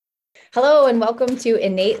Hello, and welcome to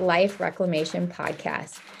Innate Life Reclamation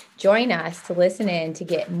Podcast. Join us to listen in to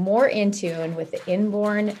get more in tune with the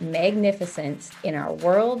inborn magnificence in our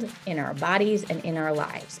world, in our bodies, and in our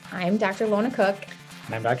lives. I'm Dr. Lona Cook.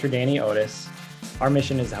 And I'm Dr. Danny Otis. Our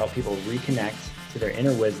mission is to help people reconnect to their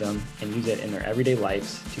inner wisdom and use it in their everyday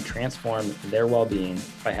lives to transform their well-being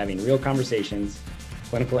by having real conversations,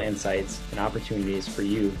 clinical insights, and opportunities for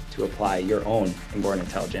you to apply your own inborn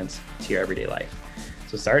intelligence to your everyday life.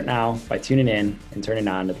 So start now by tuning in and turning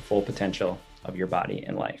on to the full potential of your body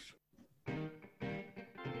and life.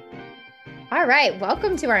 All right,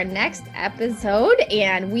 welcome to our next episode,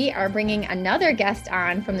 and we are bringing another guest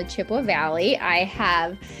on from the Chippewa Valley. I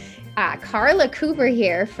have Carla Cooper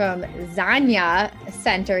here from Zanya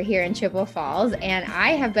Center here in Chippewa Falls, and I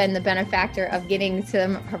have been the benefactor of getting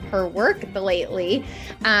some of her work lately,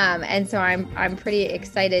 and so I'm pretty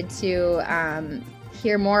excited to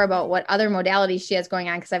hear more about what other modalities she has going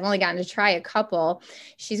on, because I've only gotten to try a couple.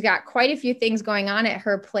 She's got quite a few things going on at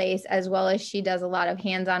her place, as well as she does a lot of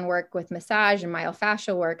hands-on work with massage and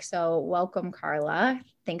myofascial work. So welcome, Carla.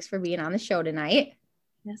 Thanks for being on the show tonight.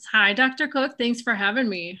 Yes. Hi, Dr. Cook. Thanks for having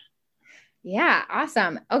me. Yeah,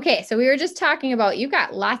 awesome. Okay, so we were just talking about, you've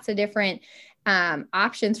got lots of different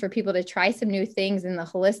options for people to try some new things in the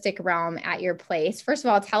holistic realm at your place. First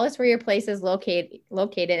of all, tell us where your place is located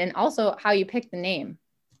and also how you picked the name.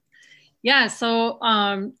 Yeah, so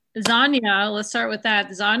Zanya, let's start with that.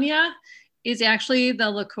 Zanya is actually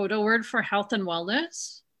the Lakota word for health and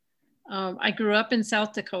wellness. I grew up in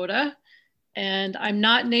South Dakota, and I'm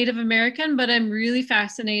not Native American, but I'm really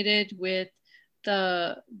fascinated with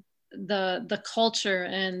the culture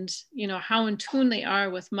and, you know, how in tune they are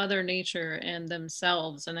with Mother Nature and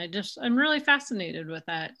themselves. And I'm really fascinated with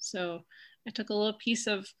that. So I took a little piece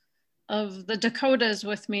of the Dakotas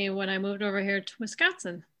with me when I moved over here to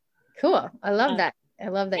Wisconsin. Cool. I love that. I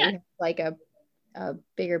love that. Yeah. You have like a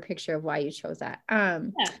bigger picture of why you chose that.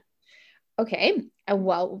 Okay.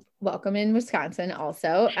 Well, welcome in Wisconsin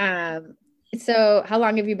also. So how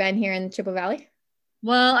long have you been here in the Chippewa Valley?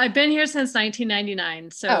 Well, I've been here since 1999.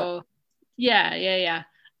 So yeah.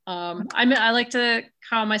 I like to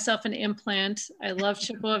call myself an implant. I love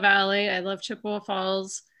Chippewa Valley. I love Chippewa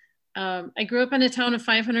Falls. I grew up in a town of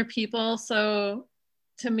 500 people. So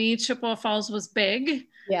to me, Chippewa Falls was big.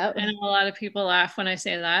 Yeah. And a lot of people laugh when I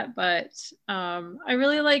say that, but I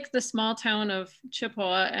really like the small town of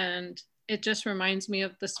Chippewa, and it just reminds me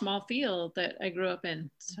of the small field that I grew up in.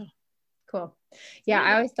 So. Cool. Yeah,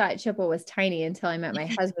 I always thought Chippewa was tiny until I met my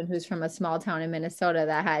husband, who's from a small town in Minnesota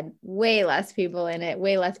that had way less people in it,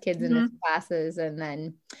 way less kids in his classes. And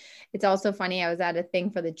then it's also funny, I was at a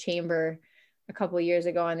thing for the chamber a couple of years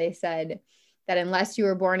ago, and they said that unless you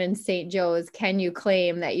were born in St. Joe's, can you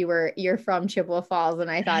claim that you're from Chippewa Falls? And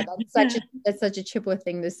I thought that's such a Chippewa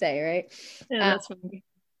thing to say, right? Yeah, that's funny.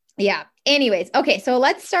 Yeah. Anyways, okay, so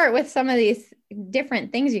let's start with some of these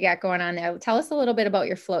different things you got going on there. Tell us a little bit about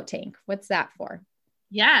your float tank. What's that for?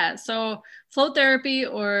 Yeah, so float therapy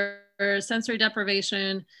or sensory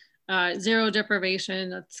deprivation, zero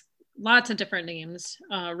deprivation, that's lots of different names.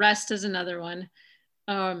 Rest is another one.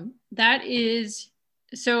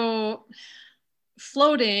 So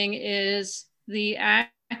floating is the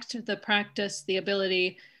act, the practice, the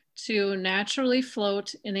ability to naturally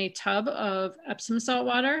float in a tub of Epsom salt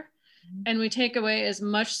water, and we take away as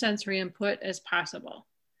much sensory input as possible.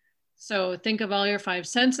 So think of all your 5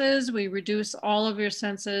 senses. We reduce all of your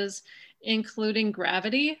senses, including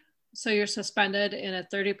gravity. So you're suspended in a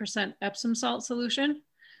 30% Epsom salt solution.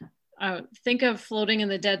 Think of floating in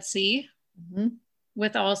the Dead Sea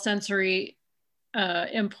with all sensory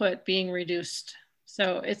input being reduced.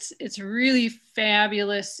 So it's really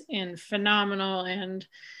fabulous and phenomenal and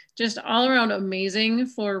just all around amazing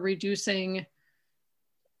for reducing.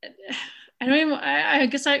 I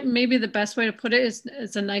guess maybe the best way to put it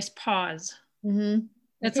is a nice pause.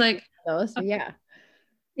 It's like, yeah,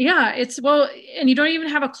 and you don't even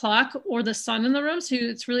have a clock or the sun in the room. So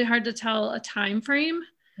it's really hard to tell a time frame.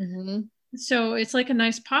 So it's like a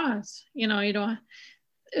nice pause,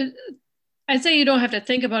 I'd say you don't have to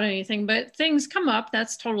think about anything, but things come up.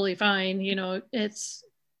 That's totally fine. It's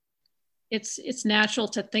natural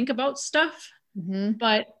to think about stuff.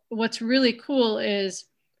 But what's really cool is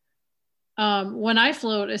when I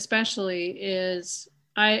float, especially, is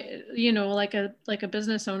like a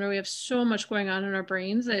business owner, we have so much going on in our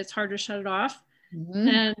brains that it's hard to shut it off.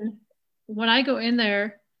 And when I go in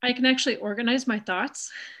there, I can actually organize my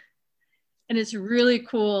thoughts. And it's really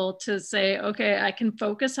cool to say, okay, I can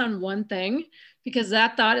focus on one thing because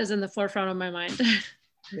that thought is in the forefront of my mind.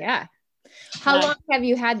 Yeah. How long have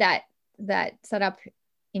you had that set up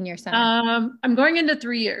in your center? I'm going into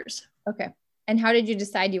 3 years. Okay. And how did you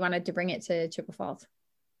decide you wanted to bring it to Chippewa Falls?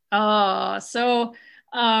 So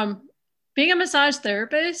being a massage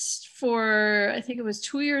therapist for, I think it was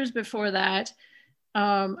 2 years before that,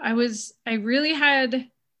 I really had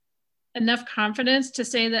enough confidence to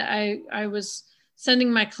say that I was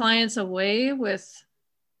sending my clients away with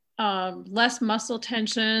less muscle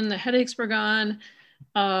tension, the headaches were gone,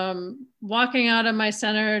 walking out of my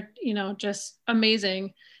center, just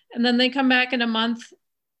amazing. And then they come back in a month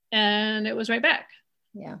and it was right back.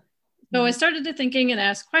 Yeah. So I started to thinking and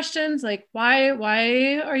ask questions like,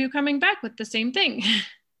 why are you coming back with the same thing?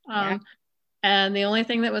 Yeah. And the only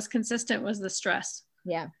thing that was consistent was the stress.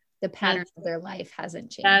 Yeah. The pattern of their life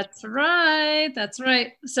hasn't changed. That's right. That's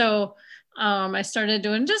right. So I started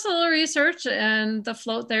doing just a little research, and the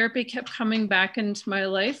float therapy kept coming back into my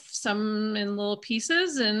life, some in little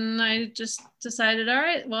pieces. And I just decided, all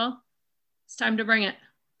right, well, it's time to bring it.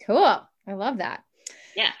 Cool. I love that.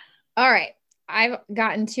 Yeah. All right. I've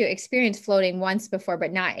gotten to experience floating once before,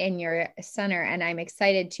 but not in your center. And I'm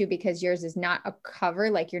excited too, because yours is not a cover.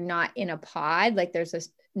 Like you're not in a pod, like there's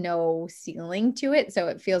no ceiling to it. So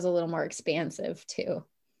it feels a little more expansive too.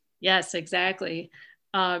 Yes, exactly.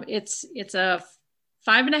 It's a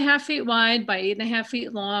 5.5 feet wide by 8.5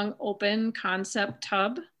 feet long, open concept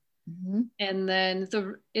tub. Mm-hmm. And then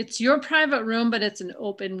it's your private room, but it's an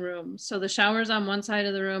open room. So the shower's on one side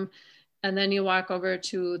of the room, and then you walk over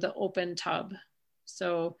to the open tub.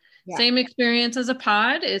 So same experience as a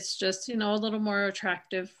pod. It's just, a little more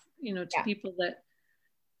attractive, to people that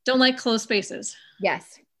don't like closed spaces.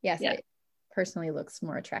 Yes. Yes. Yeah. It personally looks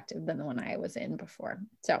more attractive than the one I was in before.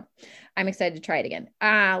 So I'm excited to try it again.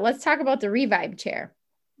 Let's talk about the Revive chair.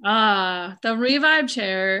 The Revive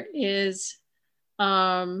chair is,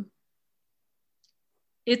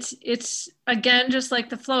 it's again, just like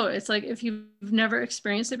the float. It's like, if you've never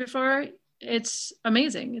experienced it before, it's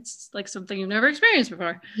amazing. It's like something you've never experienced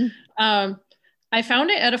before. I found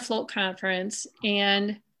it at a float conference,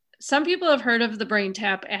 and some people have heard of the Brain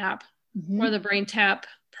Tap app or the Brain Tap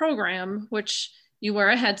program, which you wear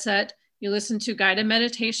a headset, you listen to guided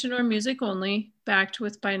meditation or music only, backed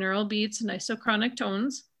with binaural beats and isochronic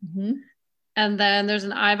tones. And then there's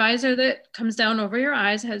an eye visor that comes down over your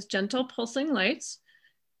eyes, has gentle pulsing lights.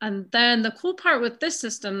 And then the cool part with this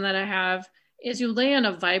system that I have is you lay on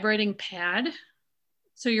a vibrating pad.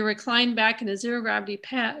 So you recline back in a zero gravity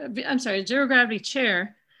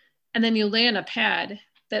chair, and then you lay on a pad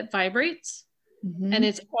that vibrates, and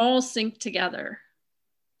it's all synced together.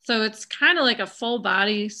 So it's kind of like a full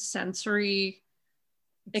body sensory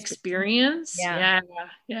experience. Yeah.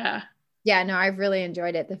 No, I've really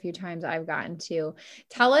enjoyed it the few times I've gotten to.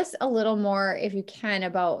 Tell us a little more, if you can,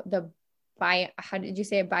 about how did you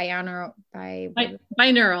say it? Binaural?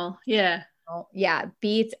 Binaural. Yeah. Yeah.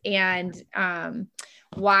 Beats, and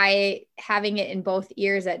why having it in both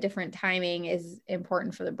ears at different timing is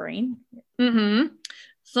important for the brain.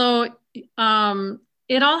 So it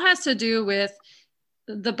all has to do with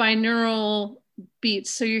the binaural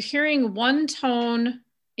beats. So you're hearing one tone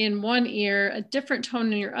in one ear, a different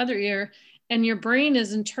tone in your other ear, and your brain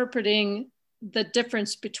is interpreting the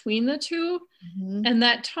difference between the two. And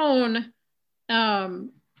that tone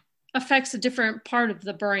affects a different part of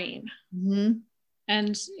the brain.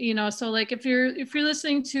 And, so like if you're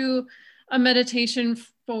listening to a meditation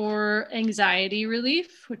for anxiety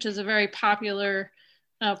relief, which is a very popular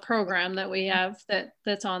program that we have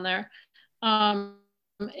that's on there,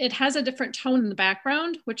 it has a different tone in the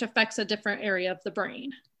background, which affects a different area of the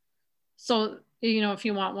brain. So, if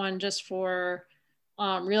you want one just for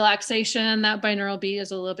relaxation, that binaural beat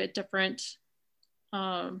is a little bit different,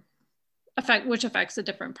 which affects a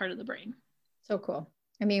different part of the brain. So cool.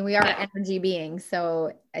 I mean, we are energy beings,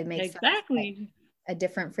 so it makes exactly sense that a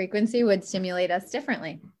different frequency would stimulate us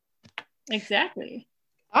differently. Exactly.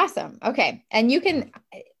 Awesome. Okay. And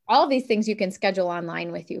all of these things you can schedule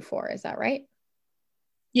online with you for, is that right?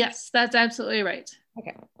 Yes, that's absolutely right.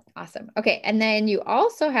 Okay. Awesome. Okay. And then you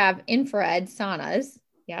also have infrared saunas.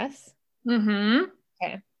 Yes.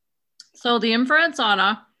 Okay. So the infrared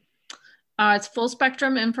sauna, it's full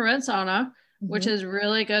spectrum infrared sauna, which is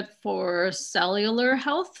really good for cellular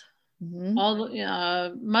health, all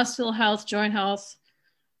the muscle health, joint health,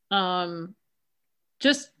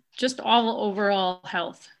 just all overall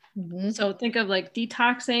health. So think of like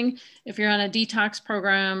detoxing, if you're on a detox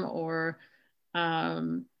program, or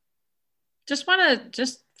just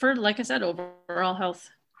for, like I said, overall health.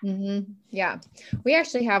 Yeah. We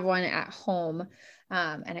actually have one at home,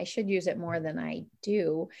 and I should use it more than I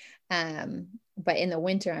do. But in the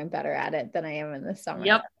winter, I'm better at it than I am in the summer.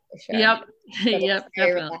 Yep. For sure. Yep. Very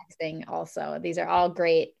definitely. relaxing also. These are all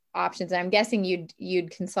great options. I'm guessing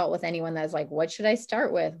you'd consult with anyone that's like, what should I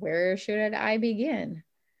start with? Where should I begin?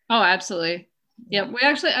 Oh, absolutely. Yeah.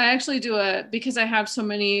 Yeah, I actually do because I have so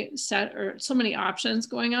many options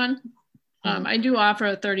going on. I do offer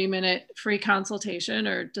a 30-minute free consultation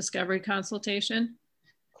or discovery consultation.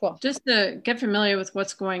 Cool. Just to get familiar with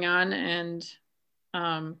what's going on and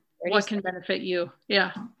what can benefit you.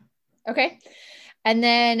 Yeah. Okay. And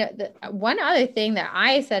then one other thing that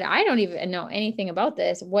I said, I don't even know anything about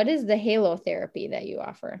this. What is the halo therapy that you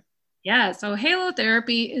offer? Yeah. So halo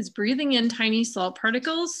therapy is breathing in tiny salt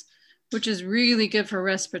particles, which is really good for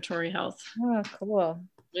respiratory health. Oh, cool.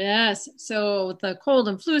 Yes. So the cold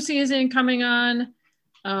and flu season coming on,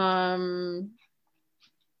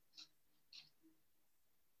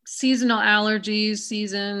 seasonal allergies,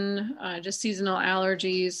 seasonal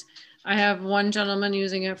allergies. I have one gentleman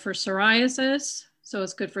using it for psoriasis. So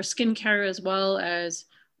it's good for skincare as well as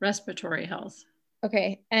respiratory health.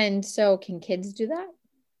 Okay. And so can kids do that?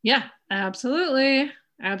 Yeah, absolutely.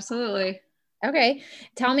 Absolutely. Okay.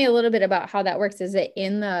 Tell me a little bit about how that works. Is it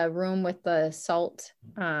in the room with the salt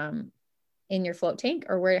in your float tank,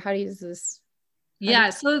 or how do you use this?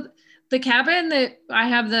 Yeah. So the cabin that I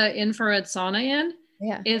have the infrared sauna in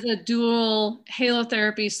is a dual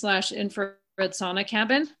halotherapy / infrared sauna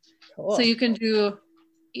cabin. Cool. So you can do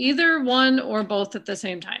either one or both at the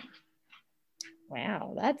same time.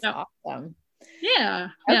 Wow. That's awesome. Yeah.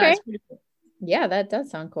 Okay. Yeah, cool. Yeah, that does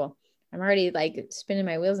sound cool. I'm already like spinning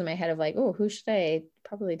my wheels in my head of like, oh, who should I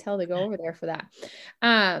probably tell to go over there for that?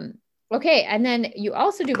 Okay. And then you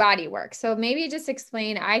also do body work. So maybe just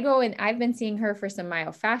explain, I've been seeing her for some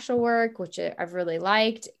myofascial work, which I've really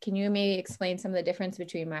liked. Can you maybe explain some of the difference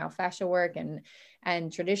between myofascial work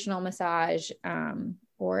and traditional massage,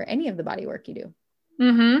 or any of the body work you do?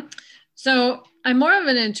 Mm-hmm. So I'm more of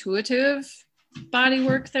an intuitive body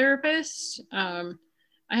work therapist. I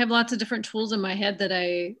have lots of different tools in my head that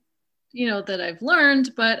I've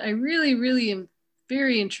learned, but I really, really am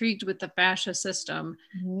very intrigued with the fascia system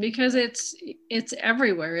because it's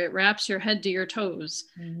everywhere. It wraps your head to your toes.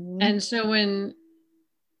 And so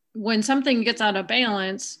when something gets out of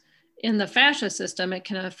balance in the fascia system, it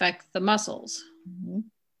can affect the muscles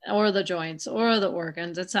or the joints or the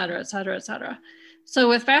organs, et cetera, et cetera, et cetera. So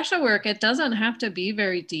with fascia work, it doesn't have to be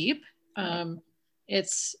very deep. I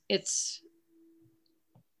just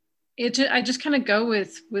kind of go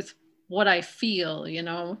with what I feel,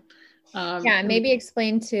 Maybe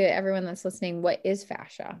explain to everyone that's listening, what is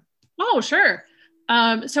fascia? Oh, sure.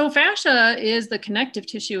 So fascia is the connective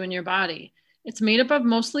tissue in your body. It's made up of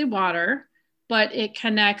mostly water, but it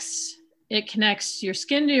connects your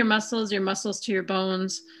skin to your muscles to your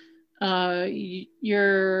bones,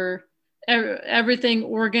 everything,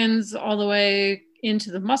 organs, all the way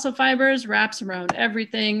into the muscle fibers, wraps around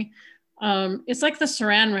everything. It's like the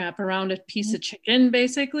saran wrap around a piece of chicken,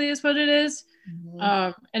 basically, is what it is.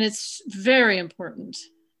 And it's very important.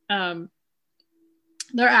 They're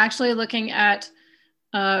actually looking at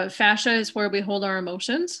fascia is where we hold our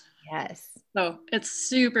emotions. Yes. So it's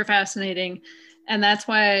super fascinating. And that's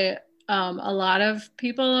why a lot of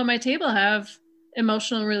people on my table have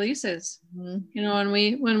emotional releases. And when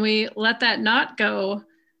we let that not go,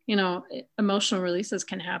 emotional releases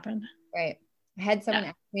can happen. Right. I had someone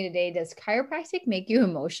ask me today, does chiropractic make you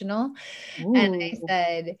emotional? Ooh. And I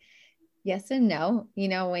said, yes and no.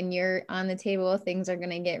 When you're on the table, things are going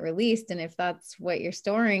to get released. And if that's what you're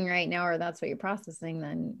storing right now, or that's what you're processing,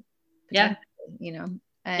 then I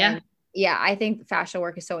think fascial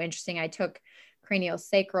work is so interesting. I took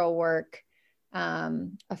craniosacral work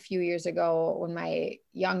a few years ago when my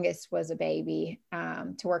youngest was a baby,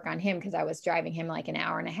 to work on him, because I was driving him like an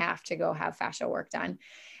hour and a half to go have fascial work done.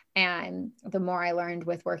 And the more I learned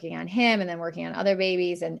with working on him and then working on other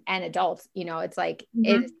babies and adults, it's like,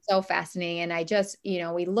 it's so fascinating. And I just,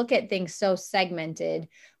 we look at things so segmented,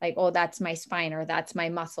 like, oh, that's my spine, or that's my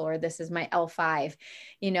muscle, or this is my L5,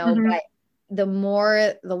 but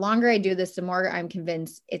the longer I do this, the more I'm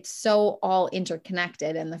convinced it's so all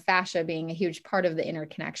interconnected, and the fascia being a huge part of the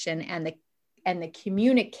interconnection, and the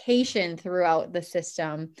communication throughout the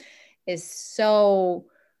system is so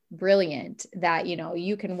brilliant that,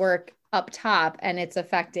 you can work up top and it's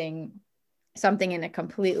affecting something in a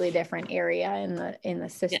completely different area in the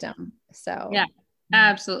system. So yeah,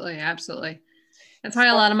 absolutely. That's why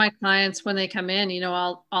a lot of my clients, when they come in,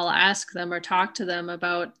 I'll ask them or talk to them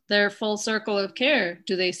about their full circle of care.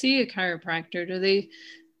 Do they see a chiropractor?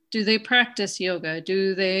 Do they practice yoga?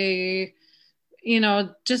 Do they,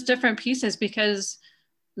 just different pieces, because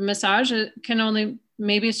massage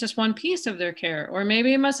maybe it's just one piece of their care, or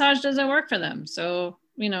maybe massage doesn't work for them. So,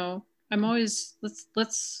 I'm always,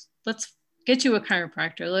 let's get you a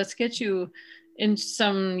chiropractor. Let's get you in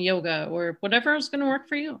some yoga or whatever is going to work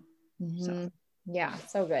for you. Mm-hmm. So. Yeah.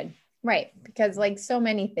 So good. Right. Because like so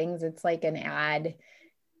many things, it's like an ad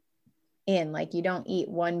in, like, you don't eat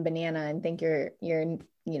one banana and think your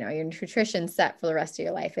nutrition set for the rest of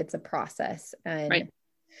your life. It's a process. And Right.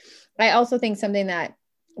 I also think something that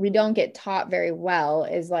we don't get taught very well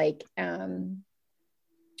is like,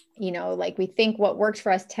 like we think what worked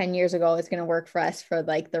for us 10 years ago is going to work for us for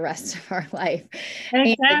like the rest of our life.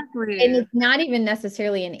 Exactly. And it's not even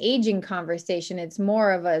necessarily an aging conversation. It's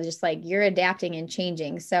more of a, just like, you're adapting and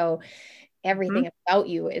changing. So everything about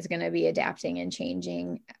you is going to be adapting and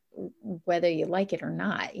changing, whether you like it or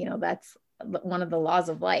not. That's one of the laws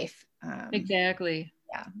of life. Exactly.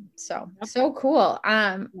 Yeah. So cool.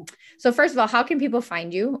 So first of all, how can people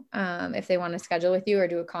find you if they want to schedule with you or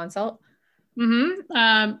do a consult?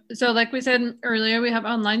 So like we said earlier, we have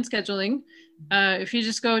online scheduling. If you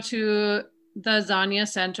just go to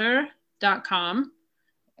thezanyacenter.com.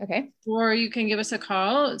 Okay. Or you can give us a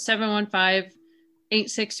call,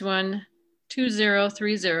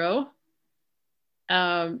 715-861-2030.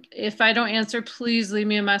 If I don't answer, please leave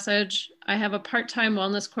me a message. I have a part-time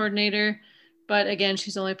wellness coordinator, but again,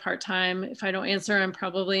 she's only part-time. If I don't answer, I'm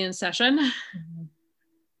probably in session. Mm-hmm.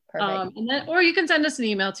 Perfect. Or you can send us an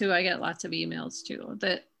email too. I get lots of emails too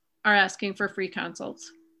that are asking for free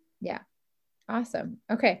consults. Yeah. Awesome.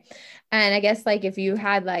 Okay. And I guess like if you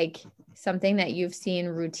had like something that you've seen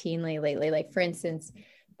routinely lately, like for instance,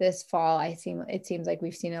 this fall, it seems like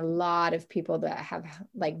we've seen a lot of people that have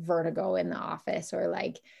like vertigo in the office, or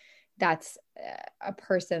like that's a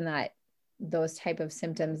person that those type of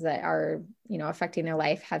symptoms that are, affecting their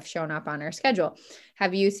life have shown up on our schedule.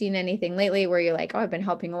 Have you seen anything lately where you're like, oh, I've been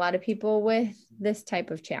helping a lot of people with this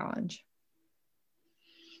type of challenge?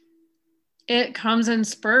 It comes in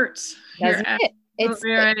spurts. Doesn't it? It's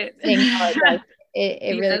right.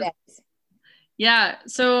 It really does. Yeah.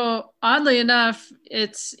 So oddly enough,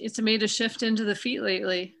 it's made a shift into the feet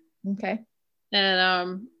lately. Okay.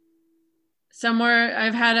 And somewhere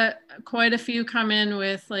I've had quite a few come in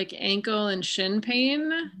with like ankle and shin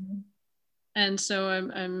pain. Mm-hmm. And so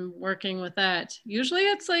I'm working with that. Usually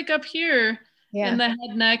it's like up here in the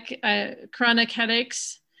head, neck, chronic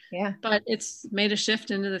headaches. Yeah. But it's made a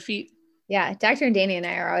shift into the feet. Yeah. Dr. Danny and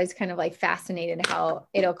I are always kind of like fascinated how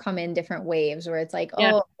it'll come in different waves, where it's like,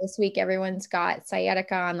 oh, this week everyone's got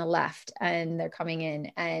sciatica on the left and they're coming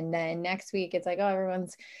in. And then next week it's like, oh,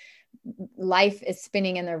 everyone's life is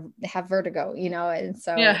spinning and they have vertigo, and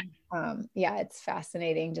so it's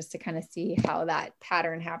fascinating just to kind of see how that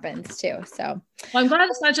pattern happens too. So well, I'm glad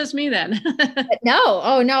it's not just me then. No,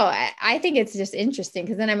 I think it's just interesting,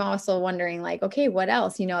 because then I'm also wondering like, okay, what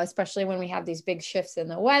else, especially when we have these big shifts in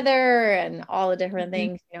the weather and all the different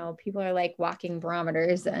things, people are like walking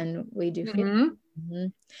barometers, and we do feel Mm-hmm.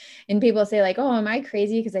 And people say like, oh, am I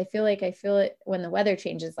crazy? Because I feel it when the weather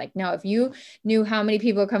changes. Like, no, if you knew how many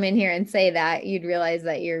people come in here and say that, you'd realize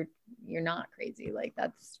that you're not crazy. Like,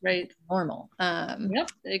 that's right. Normal. Yep,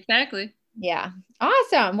 exactly. Yeah.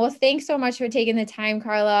 Awesome. Well, thanks so much for taking the time,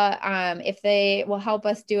 Carla. If they will help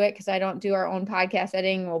us do it, because I don't do our own podcast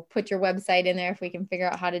editing, we'll put your website in there if we can figure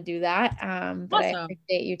out how to do that. But awesome. I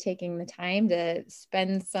appreciate you taking the time to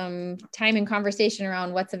spend some time in conversation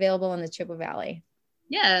around what's available in the Chippewa Valley.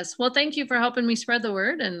 Yes. Well, thank you for helping me spread the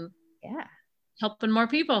word and helping more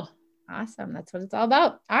people. Awesome. That's what it's all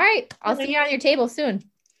about. All right. I'll see you on your table soon.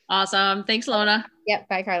 Awesome. Thanks, Lona. Yep.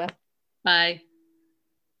 Bye, Carla. Bye.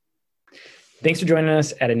 Thanks for joining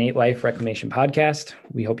us at Innate Life Reclamation Podcast.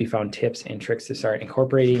 We hope you found tips and tricks to start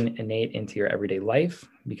incorporating Innate into your everyday life,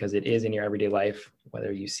 because it is in your everyday life,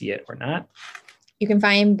 whether you see it or not. You can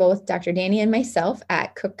find both Dr. Danny and myself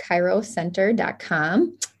at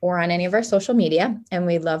cookchirocenter.com or on any of our social media. And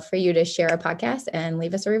we'd love for you to share our podcast and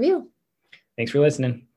leave us a review. Thanks for listening.